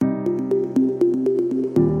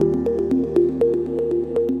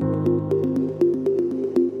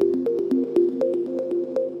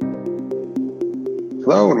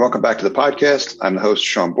welcome back to the podcast. I'm the host,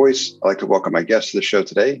 Sean Boyce. I'd like to welcome my guest to the show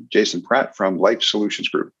today, Jason Pratt from Life Solutions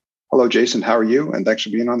Group. Hello, Jason. How are you? And thanks for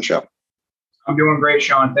being on the show. I'm doing great,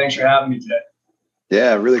 Sean. Thanks for having me today.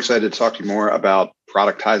 Yeah, really excited to talk to you more about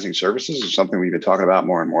productizing services. It's something we've been talking about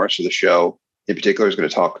more and more. So the show in particular is going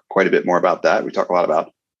to talk quite a bit more about that. We talk a lot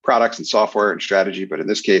about products and software and strategy, but in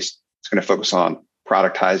this case, it's going to focus on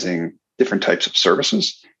productizing different types of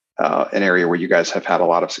services, an area where you guys have had a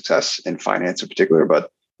lot of success in finance in particular. But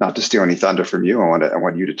not to steal any thunder from you, I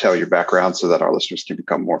want you to tell your background so that our listeners can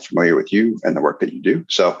become more familiar with you and the work that you do.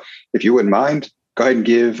 So if you wouldn't mind, go ahead and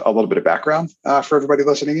give a little bit of background for everybody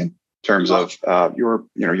listening in terms of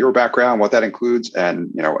your background, what that includes, and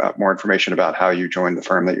more information about how you joined the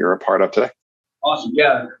firm that you're a part of today. Awesome.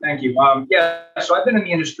 Yeah, thank you. So I've been in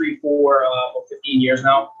the industry for about 15 years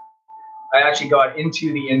now. I actually got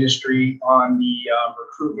into the industry on the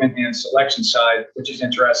recruitment and selection side, which is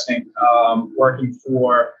interesting, working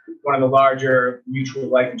for one of the larger mutual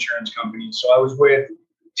life insurance companies. So I was with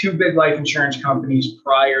two big life insurance companies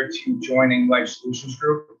prior to joining Life Solutions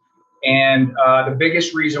Group. And the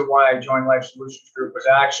biggest reason why I joined Life Solutions Group was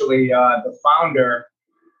actually the founder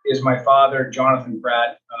is my father, Jonathan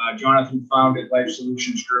Pratt. Jonathan founded Life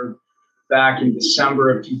Solutions Group back in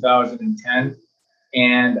December of 2010.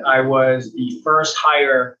 And I was the first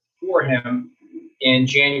hire for him in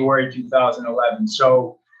January 2011.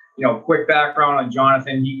 So, quick background on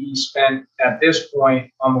Jonathan. He spent at this point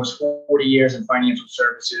almost 40 years in financial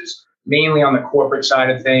services, mainly on the corporate side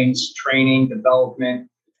of things, training, development.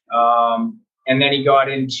 And then he got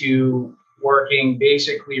into working,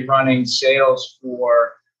 basically running sales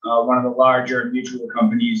for one of the larger mutual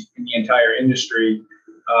companies in the entire industry.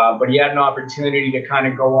 But he had an opportunity to kind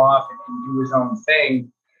of go off and do his own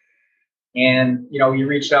thing. And, he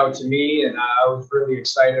reached out to me, and I was really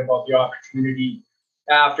excited about the opportunity.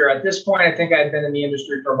 At this point, I think I had been in the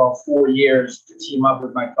industry for about 4 years to team up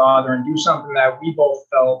with my father and do something that we both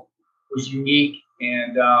felt was unique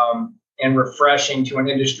and refreshing to an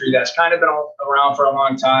industry that's kind of been around for a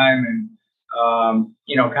long time and,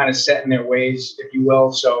 kind of set in their ways, if you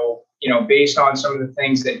will. So, based on some of the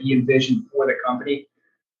things that he envisioned for the company,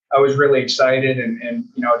 I was really excited, and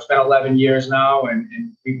it's been 11 years now, and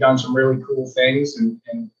we've done some really cool things,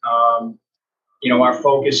 and our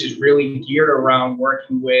focus is really geared around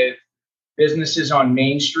working with businesses on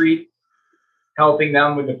Main Street, helping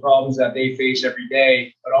them with the problems that they face every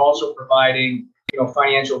day, but also providing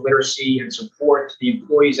financial literacy and support to the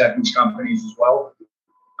employees at these companies as well.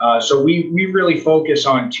 So we really focus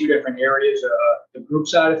on two different areas: the group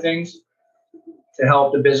side of things to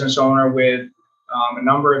help the business owner with a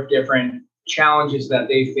number of different challenges that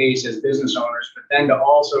they face as business owners, but then to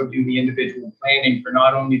also do the individual planning for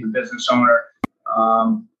not only the business owner,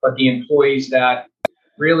 but the employees that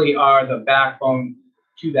really are the backbone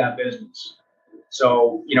to that business.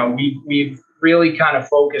 So, we've really kind of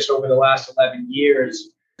focused over the last 11 years,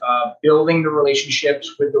 building the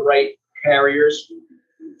relationships with the right carriers,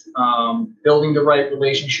 building the right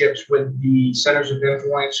relationships with the centers of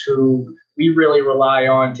influence who we really rely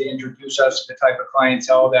on to introduce us to the type of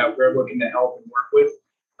clientele that we're looking to help and work with,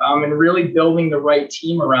 and really building the right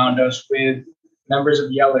team around us with members of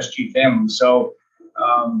the LSG family. So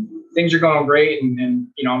things are going great, and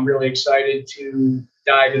I'm really excited to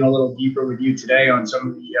dive in a little deeper with you today on some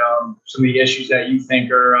of the issues that you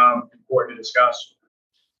think are important to discuss.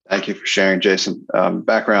 Thank you for sharing, Jason.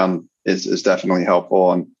 Background is definitely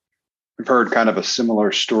helpful, and I've heard kind of a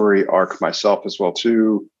similar story arc myself as well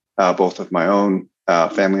too. Both with my own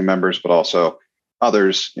family members, but also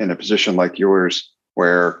others in a position like yours,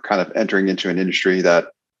 where kind of entering into an industry that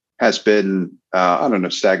has been, I don't know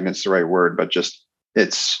if stagnant's the right word, but just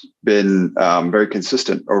it's been very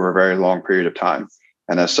consistent over a very long period of time.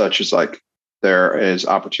 And as such, it's like there is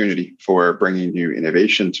opportunity for bringing new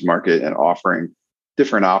innovation to market and offering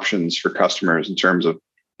different options for customers in terms of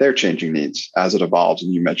their changing needs as it evolves.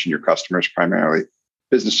 And you mentioned your customers, primarily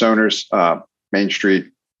business owners, Main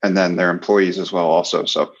Street, and then their employees as well also.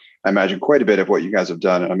 So I imagine quite a bit of what you guys have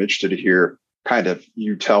done. And I'm interested to hear kind of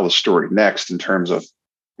you tell the story next in terms of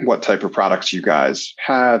what type of products you guys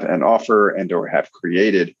have and offer and or have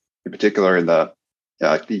created, in particular in the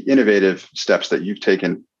innovative steps that you've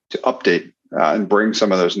taken to update and bring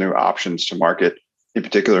some of those new options to market, in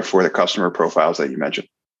particular for the customer profiles that you mentioned.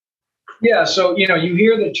 Yeah, so you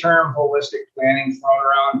hear the term holistic planning thrown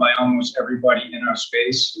around by almost everybody in our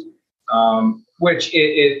space, which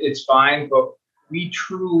it's fine, but we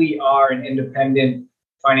truly are an independent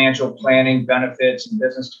financial planning, benefits, and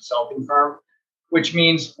business consulting firm, which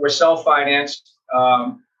means we're self-financed.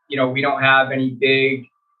 We don't have any big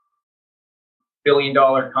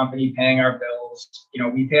billion-dollar company paying our bills.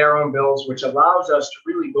 We pay our own bills, which allows us to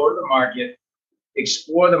really go to the market,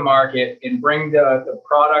 explore the market, and bring the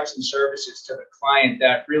products and services to the client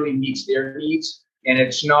that really meets their needs. And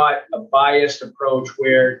it's not a biased approach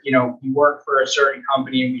where, we work for a certain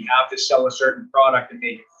company and we have to sell a certain product and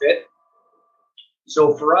make it fit.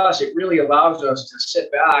 So for us, it really allows us to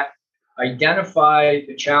sit back, identify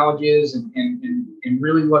the challenges and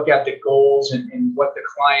really look at the goals and what the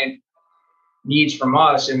client needs from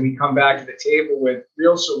us. And we come back to the table with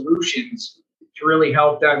real solutions to really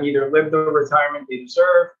help them either live the retirement they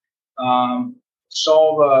deserve,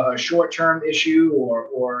 solve a short-term issue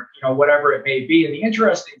or whatever it may be. And the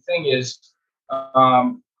interesting thing is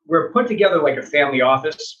we're put together like a family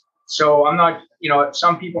office. So I'm not,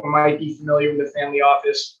 some people might be familiar with a family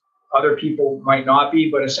office. Other people might not be,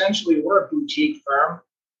 but essentially we're a boutique firm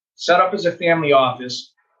set up as a family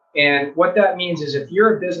office. And what that means is if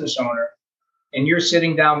you're a business owner and you're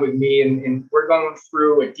sitting down with me and we're going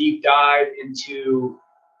through a deep dive into,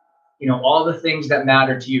 all the things that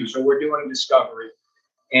matter to you. So we're doing a discovery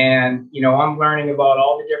and, I'm learning about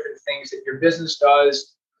all the different things that your business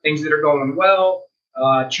does, things that are going well,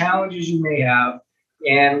 challenges you may have.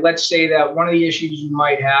 And let's say that one of the issues you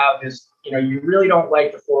might have is, you really don't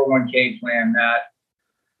like the 401k plan that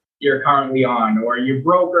you're currently on, or your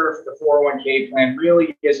broker for the 401k plan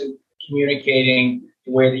really isn't communicating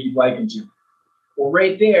the way that you'd like them to. Well,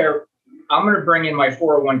 right there, I'm going to bring in my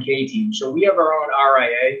 401k team. So we have our own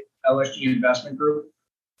RIA, LSG Investment Group,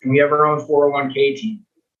 and we have our own 401k team.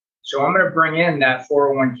 So I'm going to bring in that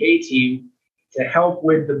 401k team to help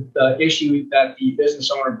with the issue that the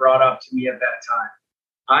business owner brought up to me at that time.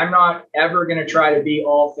 I'm not ever going to try to be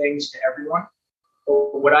all things to everyone.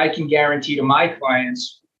 But what I can guarantee to my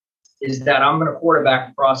clients is that I'm going to quarterback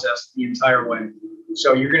the process the entire way.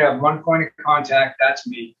 So you're going to have one point of contact, that's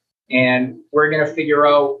me. And we're going to figure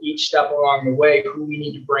out each step along the way who we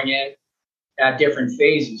need to bring in at different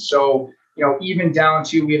phases. So, even down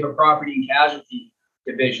to we have a property and casualty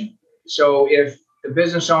division. So if the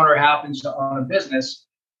business owner happens to own a business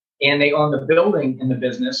and they own the building in the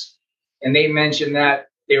business and they mention that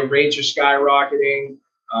their rates are skyrocketing,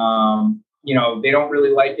 they don't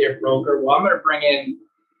really like their broker. Well, I'm going to bring in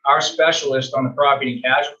our specialist on the property and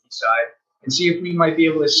casualty side and see if we might be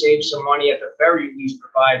able to save some money, at the very least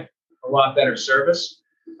provide a lot better service.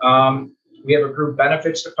 We have a group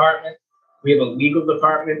benefits department. We have a legal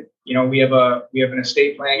department. We have an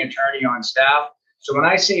estate planning attorney on staff. So when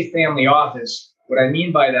I say family office, what I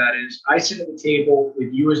mean by that is I sit at the table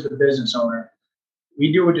with you as the business owner.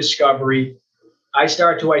 We do a discovery. I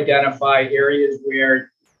start to identify areas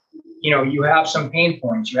where, you have some pain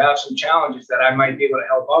points, you have some challenges that I might be able to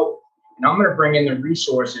help out. And I'm going to bring in the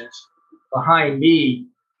resources behind me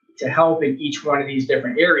to help in each one of these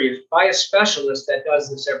different areas by a specialist that does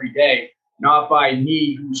this every day, not by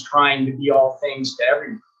me who's trying to be all things to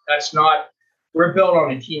everyone. We're built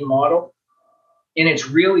on a team model. And it's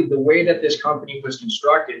really the way that this company was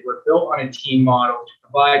constructed. We're built on a team model to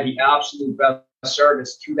provide the absolute best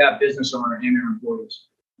service to that business owner and their employees.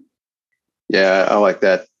 Yeah, I like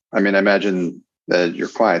that. I mean, I imagine that your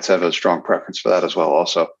clients have a strong preference for that as well.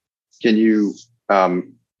 Also, can you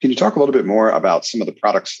talk a little bit more about some of the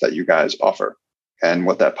products that you guys offer and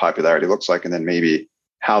what that popularity looks like, and then maybe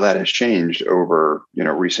how that has changed over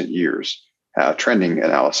recent years, trending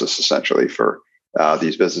analysis essentially for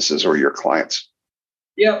these businesses or your clients?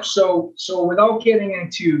 Yeah. So without getting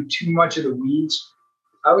into too much of the weeds,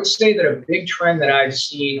 I would say that a big trend that I've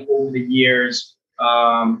seen over the years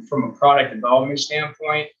from a product development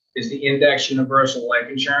standpoint is the Index Universal Life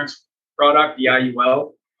Insurance product, the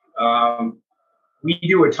IUL. We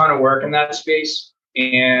do a ton of work in that space,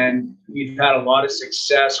 and we've had a lot of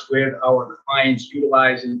success with our clients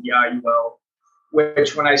utilizing the IUL,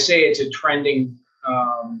 which when I say it's a trending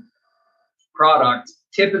product,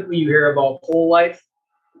 typically you hear about whole life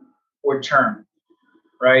or term,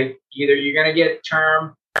 right? Either you're going to get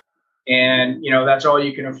term and, that's all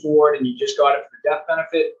you can afford and you just got it for the death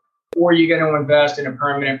benefit, or you're going to invest in a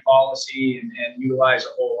permanent policy and utilize a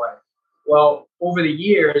whole life. Well, over the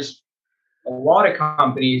years, a lot of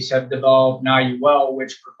companies have developed an IUL,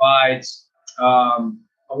 which provides a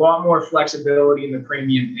lot more flexibility in the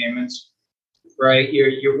premium payments, right?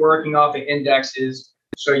 You're working off of indexes,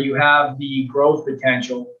 so you have the growth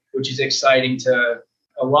potential, which is exciting to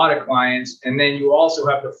a lot of clients. And then you also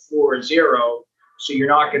have the floor zero, so you're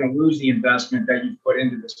not going to lose the investment that you put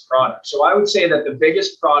into this product. So I would say that the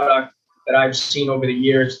biggest product that I've seen over the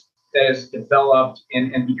years that has developed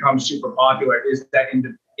and become super popular is that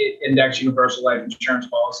Index Universal Life Insurance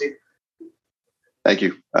policy. Thank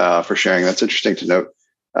you for sharing. That's interesting to note.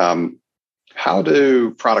 How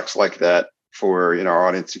do products like that for our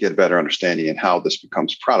audience to get a better understanding and how this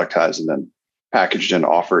becomes productized and then packaged and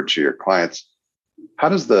offered to your clients? How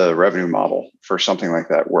does the revenue model for something like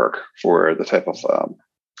that work for the type of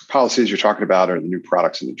policies you're talking about or the new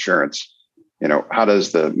products in insurance? How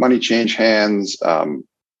does the money change hands,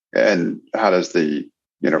 and how does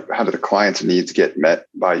how do the clients' needs get met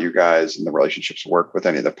by you guys and the relationships work with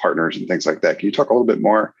any of the partners and things like that? Can you talk a little bit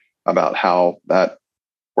more about how that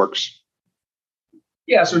works?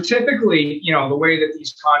 Yeah. So typically, the way that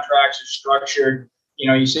these contracts are structured,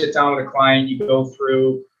 you sit down with a client, you go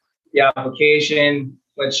through the application.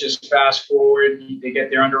 Let's just fast forward. They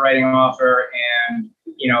get their underwriting offer, and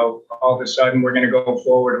all of a sudden we're going to go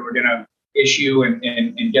forward and we're going to issue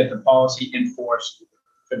and get the policy enforced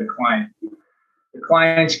for the client. The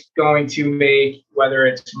client's going to make, whether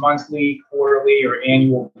it's monthly, quarterly, or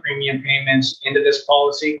annual premium payments into this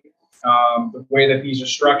policy. The way that these are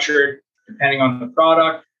structured, depending on the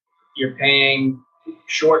product, you're paying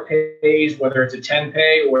short pays, whether it's a 10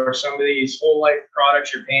 pay or some of these whole life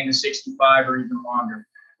products, you're paying the 65 or even longer.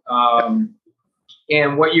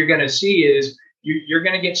 And what you're going to see is you're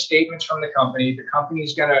going to get statements from the company. The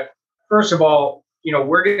company's going to, first of all,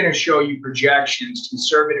 we're going to show you projections,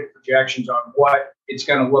 conservative projections on what it's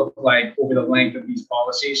going to look like over the length of these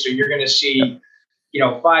policies. So you're going to see,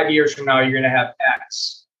 5 years from now, you're going to have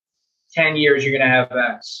X. 10 years, you're going to have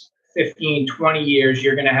X. 15, 20 years,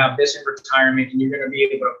 you're going to have this in retirement, and you're going to be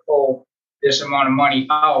able to pull this amount of money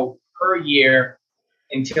out per year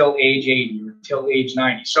until age 80 or until age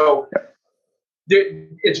 90. So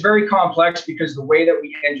it's very complex because the way that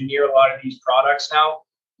we engineer a lot of these products now,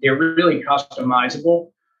 they're really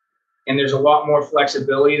customizable, and there's a lot more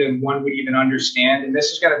flexibility than one would even understand. And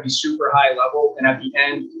this is going to be super high level. And at the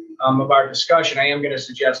end of our discussion, I am going to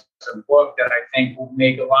suggest a book that I think will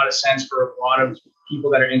make a lot of sense for a lot of people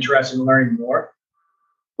that are interested in learning more.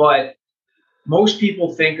 But most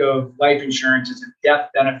people think of life insurance as a death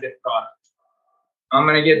benefit product. I'm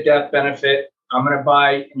going to get death benefit. I'm going to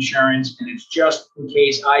buy insurance, and it's just in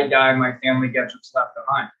case I die, my family gets what's left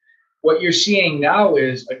behind. What you're seeing now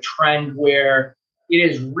is a trend where it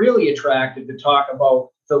is really attractive to talk about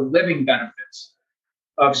the living benefits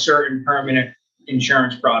of certain permanent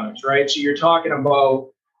insurance products, right? So you're talking about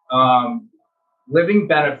living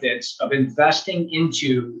benefits of investing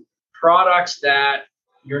into products that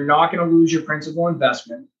you're not going to lose your principal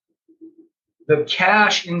investment. The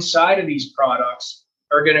cash inside of these products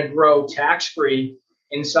are going to grow tax-free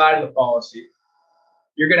inside of the policy.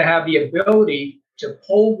 You're going to have the ability to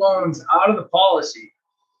pull loans out of the policy,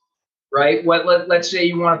 right? Let's say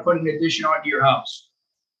you want to put an addition onto your house.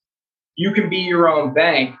 You can be your own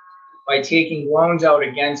bank by taking loans out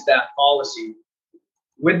against that policy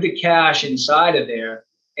with the cash inside of there,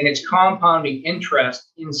 and it's compounding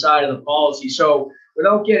interest inside of the policy. So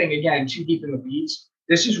without getting, again, too deep in the weeds,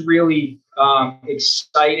 this is really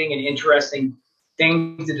exciting and interesting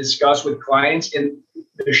things to discuss with clients. And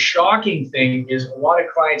the shocking thing is a lot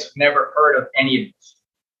of clients have never heard of any of this.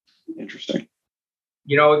 Interesting.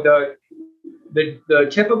 The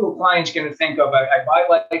typical client's going to think of, I buy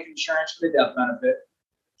life insurance for the death benefit.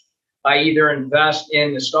 I either invest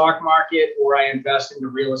in the stock market or I invest into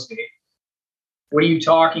real estate. What are you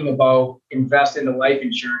talking about? Invest into life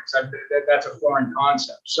insurance? That's a foreign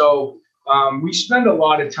concept. So we spend a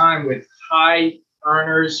lot of time with high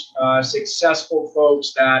earners, successful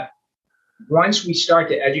folks that once we start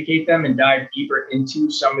to educate them and dive deeper into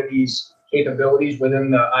some of these capabilities within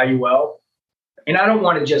the IUL, and I don't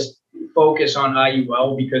want to just focus on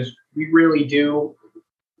IUL because we really do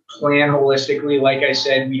plan holistically. Like I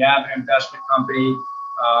said, we have an investment company.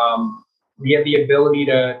 We have the ability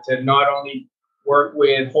to not only work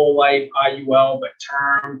with whole life IUL, but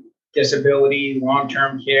term, disability,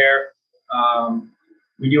 long-term care.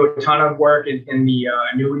 We do a ton of work in the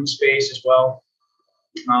annuity space as well.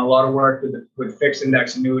 A lot of work with fixed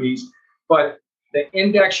index annuities. But the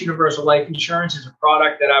index universal life insurance is a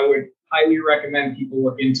product that I would highly recommend people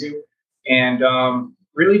look into and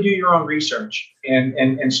really do your own research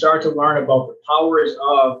and start to learn about the powers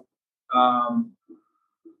of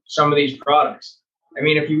some of these products. I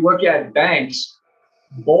mean, if you look at banks,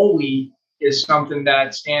 BOLI is something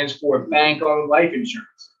that stands for bank-owned life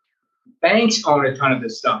insurance. Banks own a ton of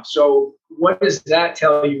this stuff. So what does that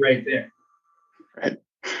tell you right there? Right.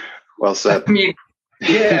 Well said. I mean,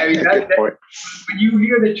 yeah, when you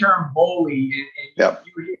hear the term BOLI and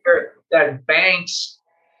you hear that banks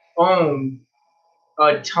own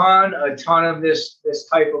a ton of this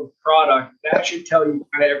type of product, that should tell you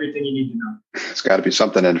kind of everything you need to know. It's got to be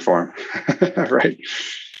something in form, right?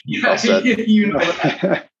 Yeah, you know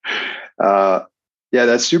that. Yeah,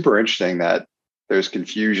 that's super interesting that there's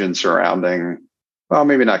confusion surrounding, well,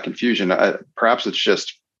 maybe not confusion. Perhaps it's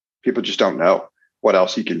just people just don't know what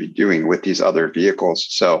else you can be doing with these other vehicles.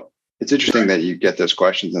 So it's interesting that you get those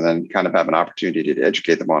questions and then kind of have an opportunity to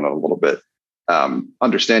educate them on it a little bit.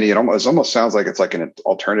 Understanding it almost sounds like it's like an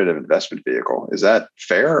alternative investment vehicle. Is that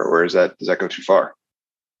fair, or does that go too far?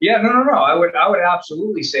 Yeah, no. I would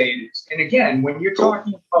absolutely say it is. And again, when you're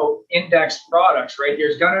talking about indexed products, right,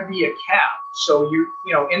 there's going to be a cap. So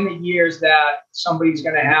in the years that somebody's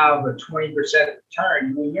going to have a 20%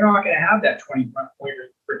 return, well, you're not going to have that 20%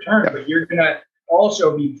 return, but you're going to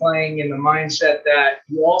also be playing in the mindset that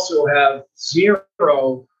you also have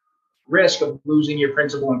zero risk of losing your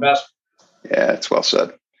principal investment. Yeah, it's well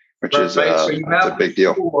said, which is so you have a big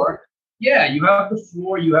deal. Floor. Yeah, you have the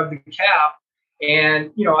floor, you have the cap.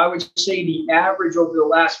 And, I would say the average over the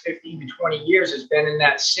last 15 to 20 years has been in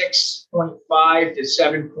that 6.5 to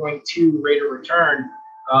 7.2 rate of return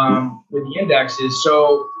with the indexes.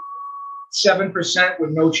 So 7% with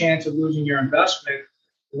no chance of losing your investment,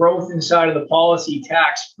 growth inside of the policy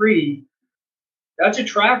tax-free, that's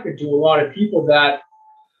attractive to a lot of people that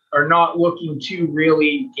are not looking to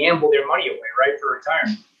really gamble their money away, right, for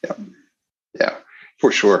retirement. Yeah,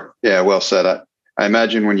 for sure. Yeah, well said. I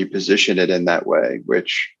imagine when you position it in that way,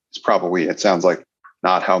 which is probably, it sounds like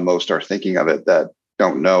not how most are thinking of it, that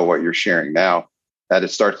don't know what you're sharing now, that it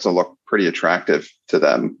starts to look pretty attractive to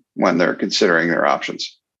them when they're considering their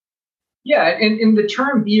options. Yeah, and the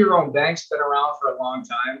term be your own bank's been around for a long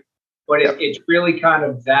time, but it's really kind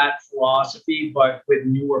of that philosophy, but with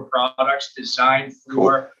newer products designed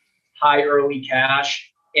for high early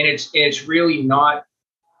cash. And it's really not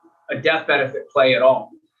a death benefit play at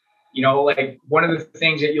all. Like one of the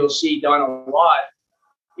things that you'll see done a lot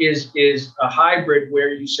is a hybrid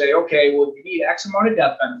where you say, okay, well, you need X amount of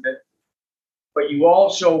death benefit, but you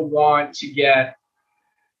also want to get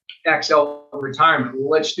X out of retirement. Well,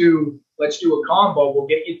 let's do a combo. We'll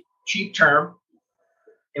get you cheap term,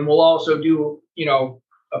 and we'll also do,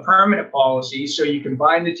 a permanent policy. So you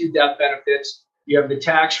combine the two death benefits. You have the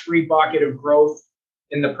tax-free bucket of growth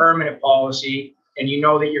in the permanent policy, and you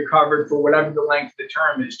know that you're covered for whatever the length of the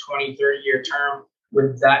term is, 20, 30-year term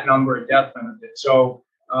with that number of death benefits. So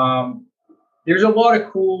there's a lot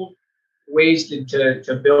of cool ways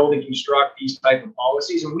to build and construct these type of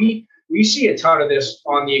policies. And we see a ton of this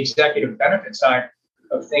on the executive benefit side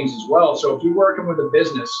of things as well. So if you're working with a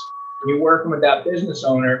business and you're working with that business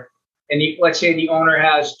owner, and let's say the owner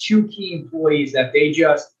has two key employees that they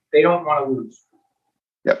don't want to lose.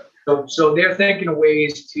 Yep. So they're thinking of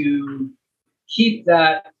ways to keep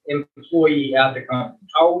that employee at the company.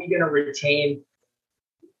 How are we going to retain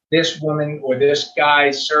this woman or this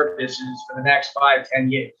guy's services for the next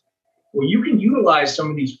 5-10 years? Well, you can utilize some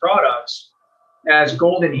of these products as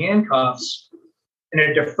golden handcuffs in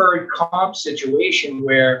a deferred comp situation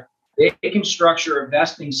where they can structure a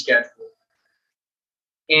vesting schedule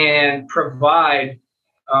and provide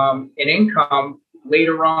an income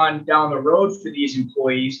later on down the road for these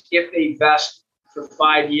employees if they vest for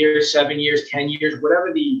 5 years, 7 years, 10 years,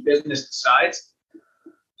 whatever the business decides.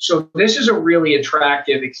 So this is a really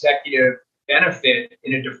attractive executive benefit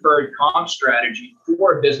in a deferred comp strategy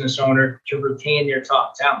for a business owner to retain their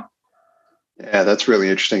top talent. Yeah, that's really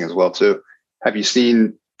interesting as well, too. Have you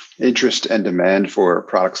seen interest and demand for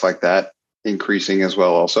products like that increasing as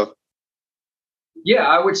well also? Yeah,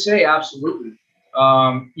 I would say absolutely.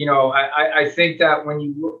 I think that when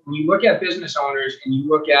you look at business owners and you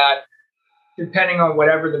look at, depending on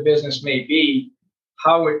whatever the business may be,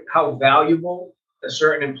 how valuable a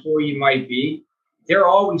certain employee might be, they're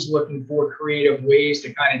always looking for creative ways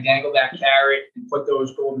to kind of dangle that carrot and put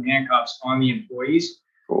those golden handcuffs on the employees.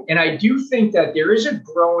 Cool. And I do think that there's a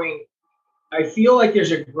growing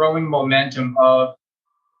momentum of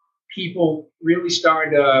people really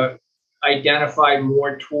starting to identify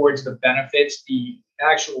more towards the benefits, the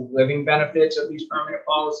actual living benefits of these permanent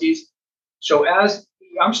policies. So as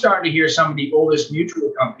I'm starting to hear some of the oldest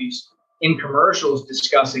mutual companies in commercials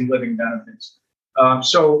discussing living benefits.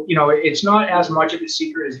 It's not as much of a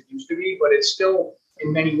secret as it used to be, but it's still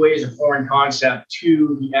in many ways a foreign concept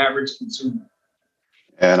to the average consumer.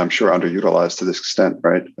 And I'm sure underutilized to this extent,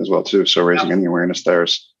 right, as well, too. So raising any awareness there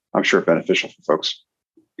is, I'm sure, beneficial for folks.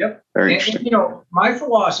 Yep. Very interesting. My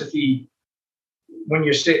philosophy when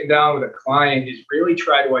you're sitting down with a client is really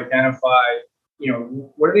try to identify,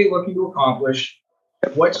 what are they looking to accomplish?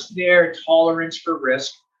 What's their tolerance for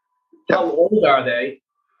risk? How old are they?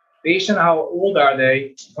 Based on how old are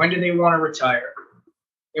they, when do they want to retire?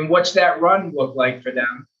 And what's that run look like for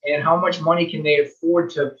them? And how much money can they afford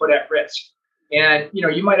to put at risk? And,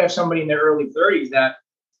 you might have somebody in their early 30s that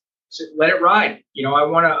So let it ride. I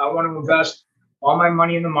want to invest all my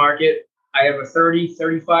money in the market. I have a 30,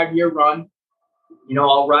 35-year run.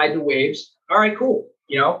 I'll ride the waves. All right, cool.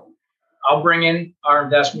 I'll bring in our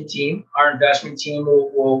investment team. Our investment team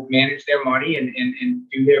will manage their money and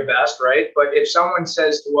do their best, right? But if someone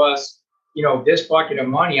says to us, this bucket of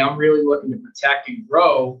money, I'm really looking to protect and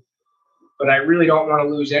grow, but I really don't want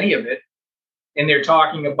to lose any of it. And they're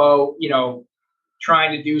talking about,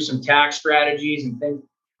 trying to do some tax strategies and things.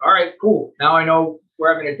 All right, cool. Now I know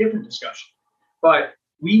we're having a different discussion. But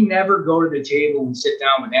we never go to the table and sit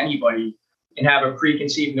down with anybody and have a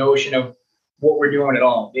preconceived notion of what we're doing at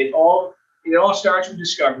all. It all starts with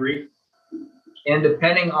discovery, and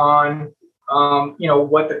depending on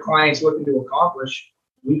what the client's looking to accomplish,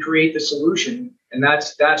 we create the solution. And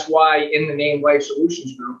that's why in the name Life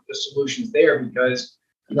Solutions Group, the solution's there, because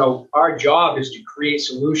our job is to create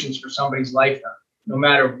solutions for somebody's lifetime, no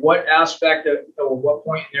matter what aspect of or what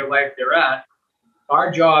point in their life they're at.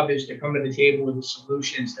 Our job is to come to the table with the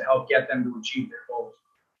solutions to help get them to achieve their goals.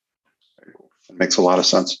 That makes a lot of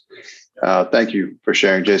sense. Thank you for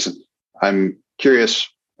sharing, Jason. I'm curious.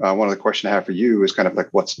 One of the questions I have for you is kind of like,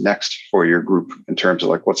 what's next for your group in terms of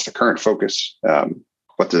like, what's the current focus?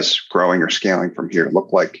 What does growing or scaling from here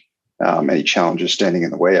look like? Any challenges standing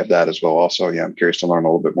in the way of that as well? Also, I'm curious to learn a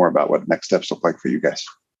little bit more about what next steps look like for you guys.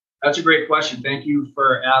 That's a great question. Thank you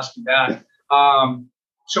for asking that. Yeah.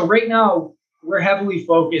 So right now, we're heavily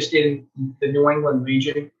focused in the New England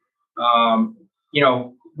region.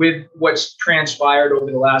 With what's transpired over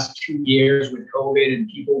the last 2 years with COVID and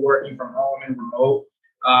people working from home and remote,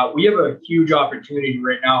 we have a huge opportunity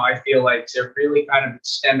right now, I feel like, to really kind of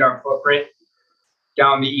extend our footprint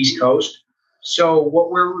down the East Coast. So what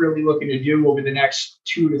we're really looking to do over the next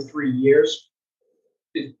 2 to 3 years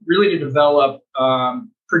is really to develop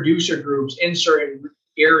producer groups in certain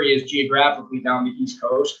areas geographically down the East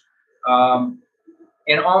Coast,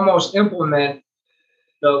 and almost implement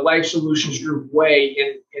the Life Solutions Group way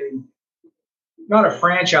in not a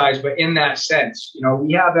franchise, but in that sense.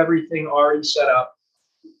 We have everything already set up,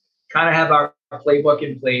 kind of have our playbook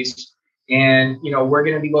in place, and we're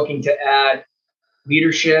going to be looking to add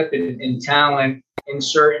leadership and talent in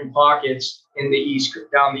certain pockets down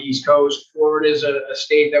the East Coast. Florida is a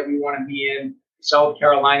state that we want to be in. South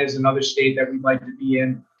Carolina is another state that we'd like to be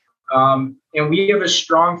in. And we have a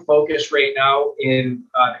strong focus right now in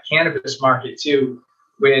the cannabis market too,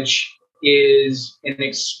 which is an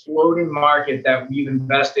exploding market that we've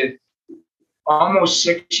invested almost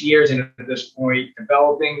 6 years in at this point,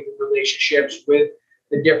 developing relationships with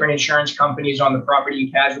the different insurance companies on the property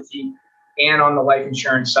and casualty and on the life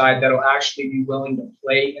insurance side that'll actually be willing to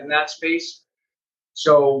play in that space.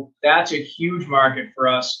 So that's a huge market for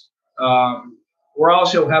us. We're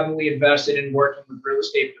also heavily invested in working with real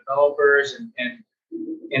estate developers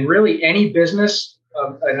and really any business.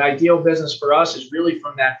 An ideal business for us is really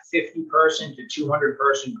from that 50-person to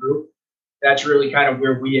 200-person group. That's really kind of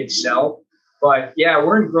where we excel. But yeah,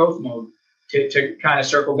 we're in growth mode. To kind of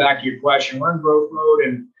circle back to your question, we're in growth mode,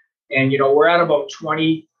 and we're at about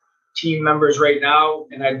 20 team members right now,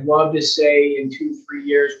 and I'd love to say in 2-3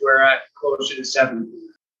 years we're at closer to 70.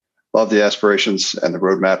 Love the aspirations and the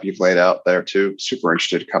roadmap you've laid out there too. Super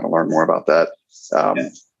interested to kind of learn more about that.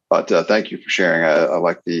 But thank you for sharing. I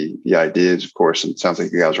like the ideas, of course, and it sounds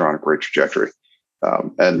like you guys are on a great trajectory.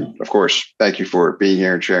 And of course, thank you for being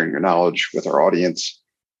here and sharing your knowledge with our audience.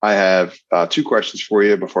 I have 2 questions for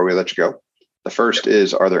you before we let you go. The first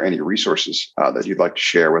is, are there any resources that you'd like to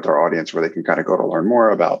share with our audience where they can kind of go to learn more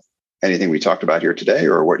about anything we talked about here today,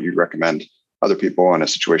 or what you'd recommend other people in a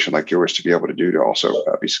situation like yours to be able to do to also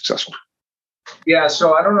be successful? Yeah,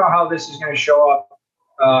 so I don't know how this is going to show up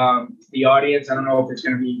the audience. I don't know if it's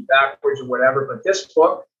going to be backwards or whatever, but this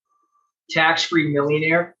book, Tax-Free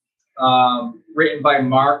Millionaire, written by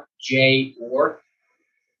Mark J. Orr.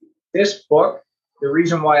 This book, the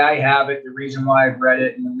reason why I have it, the reason why I've read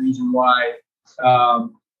it, and the reason why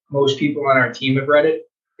most people on our team have read it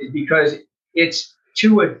is because it's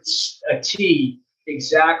to a T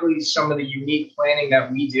exactly some of the unique planning that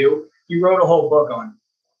we do. He wrote a whole book on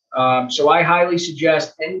it. So I highly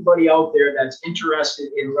suggest anybody out there that's interested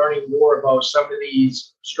in learning more about some of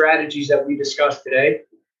these strategies that we discussed today.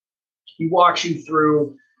 He walks you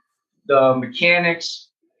through the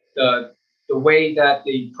mechanics, the way that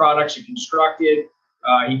the products are constructed.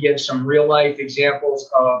 He gives some real life examples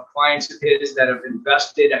of clients of his that have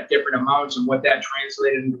invested at different amounts and what that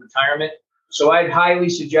translated into retirement. So I'd highly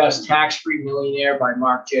suggest Tax-Free Millionaire by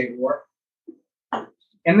Mark J. Orr.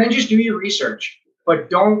 And then just do your research, but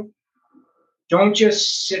don't don't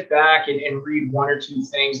just sit back and read one or two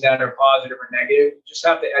things that are positive or negative. You just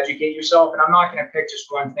have to educate yourself. And I'm not going to pick just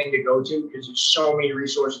one thing to go to because there's so many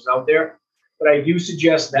resources out there. But I do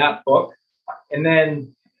suggest that book. And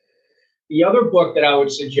then the other book that I would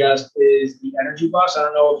suggest is The Energy Bus. I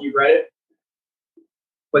don't know if you read it,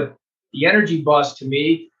 but The Energy Bus to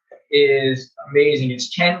me is amazing.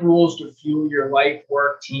 It's 10 rules to fuel your life,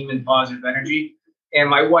 work, team, and positive energy. And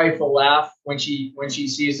my wife will laugh when she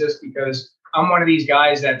sees this because I'm one of these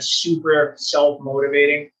guys that's super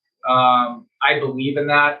self-motivating. I believe in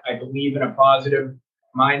that. I believe in a positive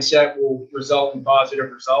mindset will result in positive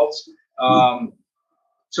results.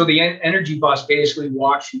 So the Energy Bus basically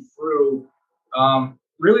walks you through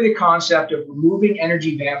really the concept of removing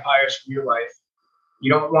energy vampires from your life.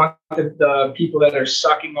 You don't want the people that are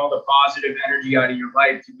sucking all the positive energy out of your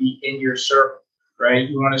life to be in your circle, right?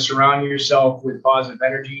 You want to surround yourself with positive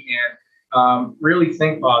energy and really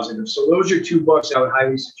think positive. So those are two books I would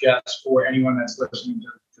highly suggest for anyone that's listening to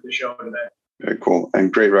the show today. Very cool.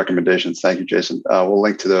 And great recommendations. Thank you, Jason. We'll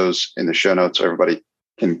link to those in the show notes so everybody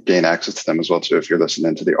can gain access to them as well, too, if you're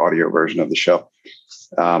listening to the audio version of the show.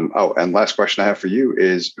 And last question I have for you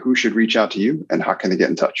is who should reach out to you and how can they get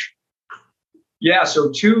in touch? Yeah,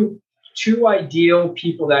 so two ideal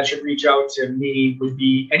people that should reach out to me would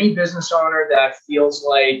be any business owner that feels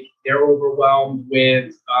like they're overwhelmed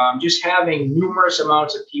with just having numerous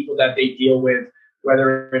amounts of people that they deal with,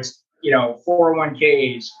 whether it's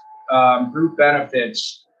 401ks, group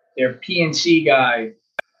benefits, their PNC guy,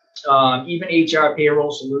 even HR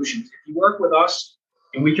payroll solutions. If you work with us,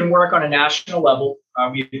 and we can work on a national level,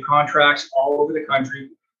 we have contracts all over the country.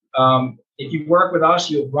 If you work with us,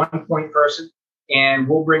 you have one point person, and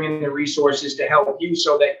we'll bring in the resources to help you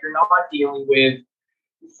so that you're not dealing with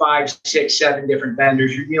 5, 6, 7 different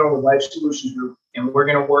vendors. You're dealing with Life Solutions Group, and we're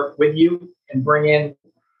going to work with you and bring in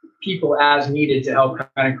people as needed to help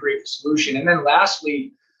kind of create the solution. And then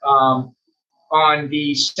lastly, on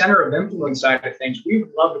the center of influence side of things, we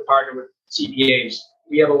would love to partner with CPAs.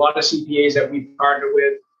 We have a lot of CPAs that we partner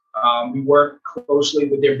with. We work closely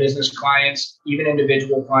with their business clients, even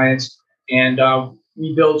individual clients, and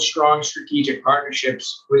we build strong strategic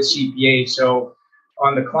partnerships with CPAs. So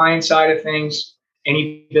on the client side of things,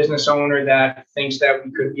 any business owner that thinks that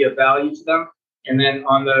we could be of value to them. And then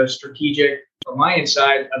on the strategic alliance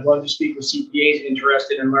side, I'd love to speak with CPAs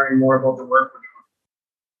interested in learning more about the work we're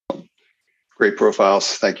doing. Great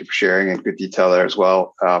profiles. Thank you for sharing and good detail there as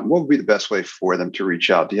well. What would be the best way for them to reach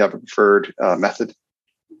out? Do you have a preferred method?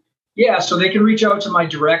 Yeah, so they can reach out to my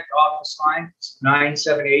direct office line. It's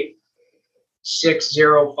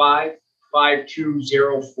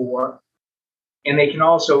 978-605-5204. And they can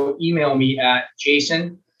also email me at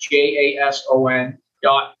Jason, Jason,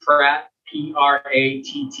 .Pratt, Pratt,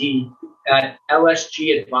 at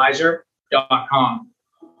lsgadvisor.com.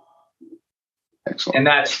 Excellent. And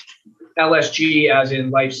that's LSG as in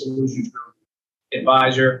Life Solutions Group,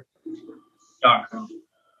 advisor.com.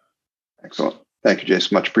 Excellent. Thank you,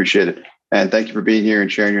 Jason. Much appreciated. And thank you for being here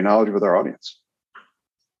and sharing your knowledge with our audience.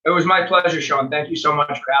 It was my pleasure, Sean. Thank you so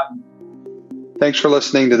much for having me. Thanks for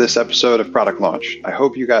listening to this episode of Product Launch. I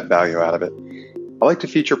hope you got value out of it. I like to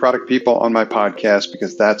feature product people on my podcast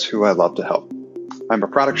because that's who I love to help. I'm a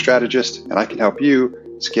product strategist, and I can help you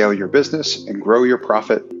scale your business and grow your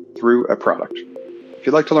profit through a product. If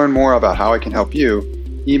you'd like to learn more about how I can help you,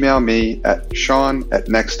 email me at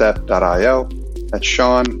sean@nextstep.io. That's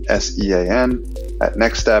Sean, SEAN, at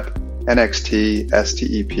nextstep,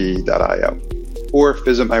 nxtstep.io. Or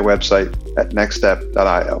visit my website at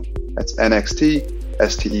nextstep.io. That's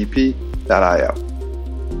nxtstep.io.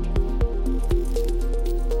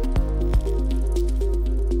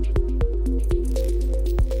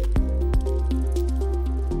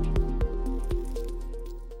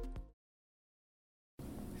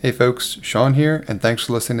 Hey folks, Sean here, and thanks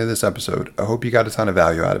for listening to this episode. I hope you got a ton of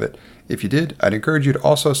value out of it. If you did, I'd encourage you to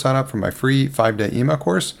also sign up for my free 5-day email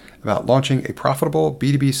course about launching a profitable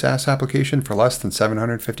B2B SaaS application for less than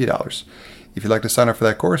 $750. If you'd like to sign up for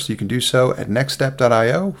that course, you can do so at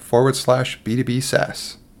nextstep.io/B2B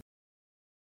SaaS.